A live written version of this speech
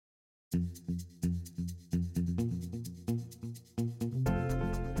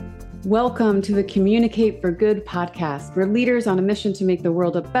Welcome to the Communicate for Good podcast, where leaders on a mission to make the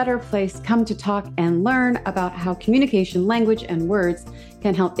world a better place come to talk and learn about how communication, language, and words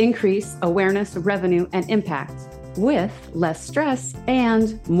can help increase awareness, revenue, and impact with less stress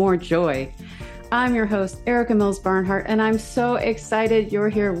and more joy. I'm your host, Erica Mills Barnhart, and I'm so excited you're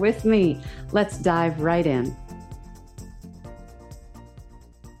here with me. Let's dive right in.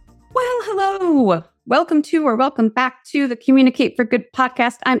 Well, hello. Welcome to or welcome back to the Communicate for Good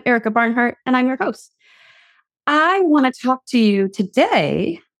podcast. I'm Erica Barnhart, and I'm your host. I want to talk to you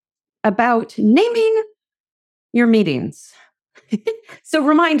today about naming your meetings. So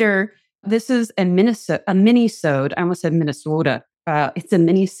reminder, this is a mini-sode. I almost said Minnesota. It's a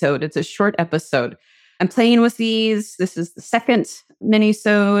mini-sode. It's a short episode. I'm playing with these. This is the second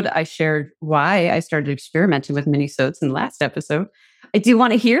mini-sode. I shared why I started experimenting with mini-sodes in the last episode. I do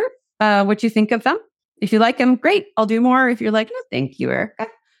want to hear what you think of them. If you like them, great. I'll do more. If you're like, no, thank you, Erica,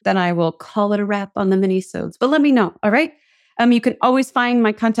 then I will call it a wrap on the mini-sodes. But let me know, all right? You can always find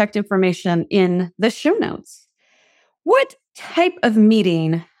my contact information in the show notes. What type of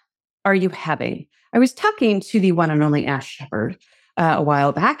meeting are you having? I was talking to the one and only Ash Shepard a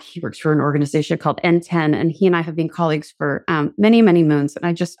while back. He works for an organization called N10, and he and I have been colleagues for many, many moons. And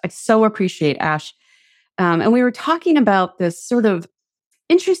I so appreciate Ash. And we were talking about this sort of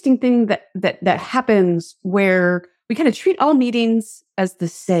interesting thing that happens where we kind of treat all meetings as the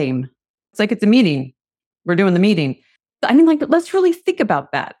same. It's like it's a meeting. We're doing the meeting. I mean, like, let's really think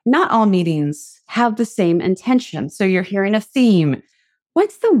about that. Not all meetings have the same intention. So you're hearing a theme.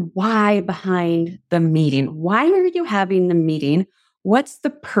 What's the why behind the meeting? Why are you having the meeting? What's the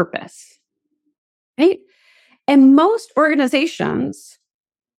purpose? Right? And most organizations,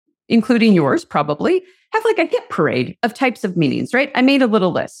 including yours probably, have like a hit parade of types of meetings, right? I made a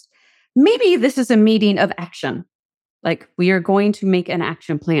little list. Maybe this is a meeting of action. Like we are going to make an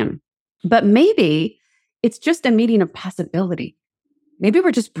action plan. But maybe it's just a meeting of possibility. Maybe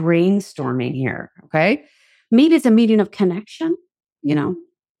we're just brainstorming here, okay? Maybe it's a meeting of connection. You know,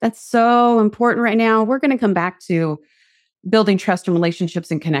 that's so important right now. We're going to come back to building trust and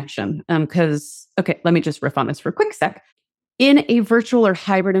relationships and connection. Because, okay, let me just riff on this for a quick sec. In a virtual or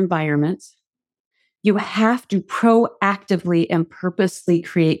hybrid environment, you have to proactively and purposely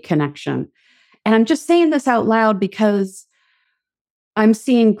create connection. And I'm just saying this out loud because I'm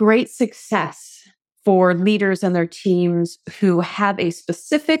seeing great success for leaders and their teams who have a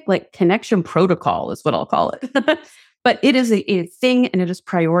specific like connection protocol is what I'll call it. But it is a thing and it is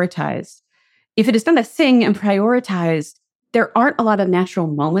prioritized. If it is done a thing and prioritized, there aren't a lot of natural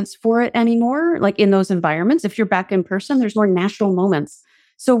moments for it anymore. Like in those environments, if you're back in person, there's more natural moments.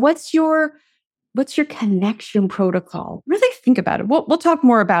 So what's your connection protocol? Really think about it. We'll talk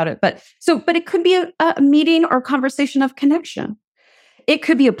more about it. But it could be a meeting or conversation of connection. It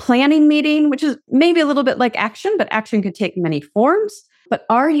could be a planning meeting, which is maybe a little bit like action, but action could take many forms. But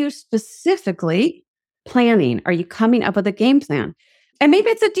are you specifically planning? Are you coming up with a game plan? And maybe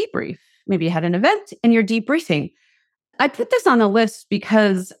it's a debrief. Maybe you had an event and you're debriefing. I put this on the list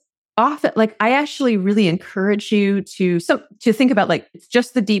because often, like, I actually really encourage you to think about like, it's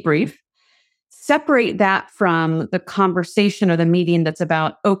just the debrief. Separate that from the conversation or the meeting that's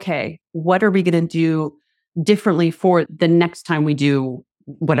about, okay, what are we going to do differently for the next time we do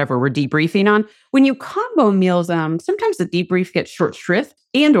whatever we're debriefing on? When you combo meals, sometimes the debrief gets short shrift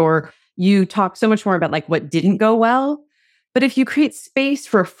or you talk so much more about like what didn't go well. But if you create space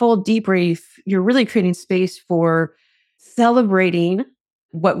for a full debrief, you're really creating space for celebrating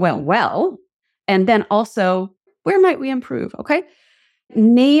what went well. And then also, where might we improve? Okay.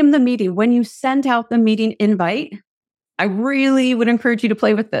 Name the meeting. When you send out the meeting invite, I really would encourage you to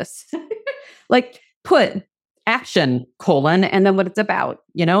play with this. Like put action, and then what it's about,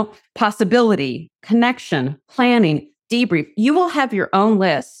 possibility, connection, planning, debrief. You will have your own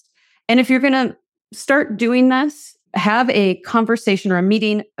list. And if you're going to start doing this, have a conversation or a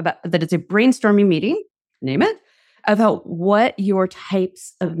meeting about that it's a brainstorming meeting, name it, about what your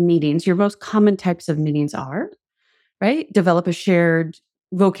types of meetings, your most common types of meetings are, right? Develop a shared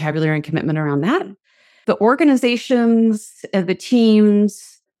vocabulary and commitment around that. The organizations, the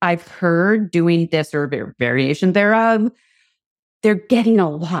teams I've heard doing this or variation thereof, they're getting a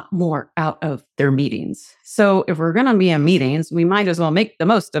lot more out of their meetings. So if we're going to be in meetings, we might as well make the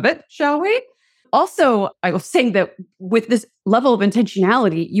most of it, shall we? Also, I was saying that with this level of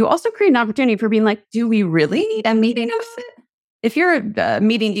intentionality, you also create an opportunity for being like, do we really need a meeting of it? If you're a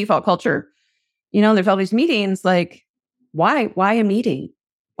meeting default culture, there's all these meetings, like, why a meeting?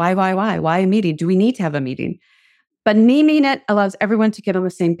 Why a meeting? Do we need to have a meeting? But naming it allows everyone to get on the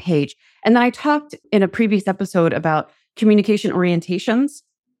same page. And then I talked in a previous episode about communication orientations.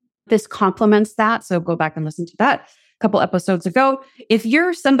 This complements that. So go back and listen to that a couple episodes ago. If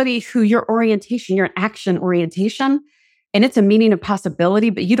you're somebody who your orientation, your action orientation, and it's a meeting of possibility,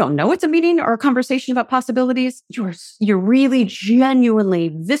 but you don't know it's a meeting or a conversation about possibilities, you're really genuinely,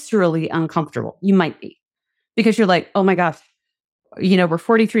 viscerally uncomfortable. You might be, because you're like, oh my gosh, we're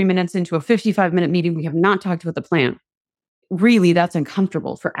 43 minutes into a 55-minute meeting. We have not talked about the plan. Really, that's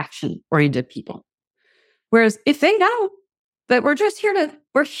uncomfortable for action-oriented people. Whereas if they know that we're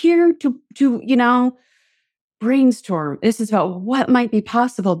here to brainstorm. This is about what might be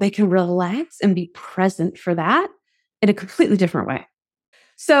possible. They can relax and be present for that in a completely different way.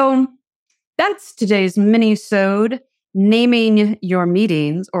 So that's today's mini-sode, naming your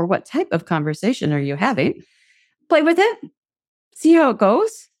meetings, or what type of conversation are you having. Play with it. See how it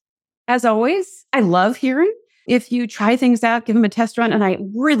goes. As always, I love hearing if you try things out, give them a test run. And I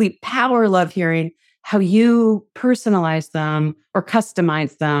really love hearing how you personalize them or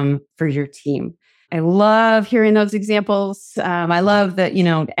customize them for your team. I love hearing those examples. I love that,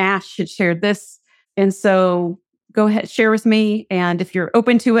 Ash had shared this. And so go ahead, share with me. And if you're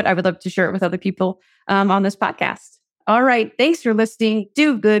open to it, I would love to share it with other people on this podcast. All right. Thanks for listening.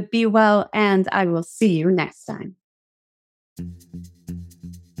 Do good, be well, and I will see you next time.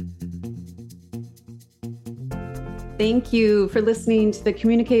 Thank you for listening to the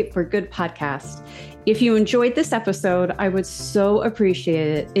Communicate for Good podcast. If you enjoyed this episode, I would so appreciate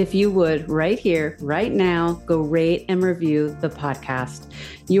it if you would, right here, right now, go rate and review the podcast.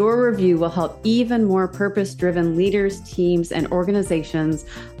 Your review will help even more purpose-driven leaders, teams, and organizations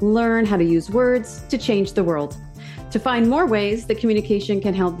learn how to use words to change the world. To find more ways that communication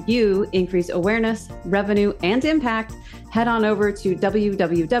can help you increase awareness, revenue, and impact, head on over to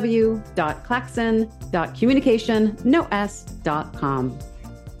www.claxon.communication.com.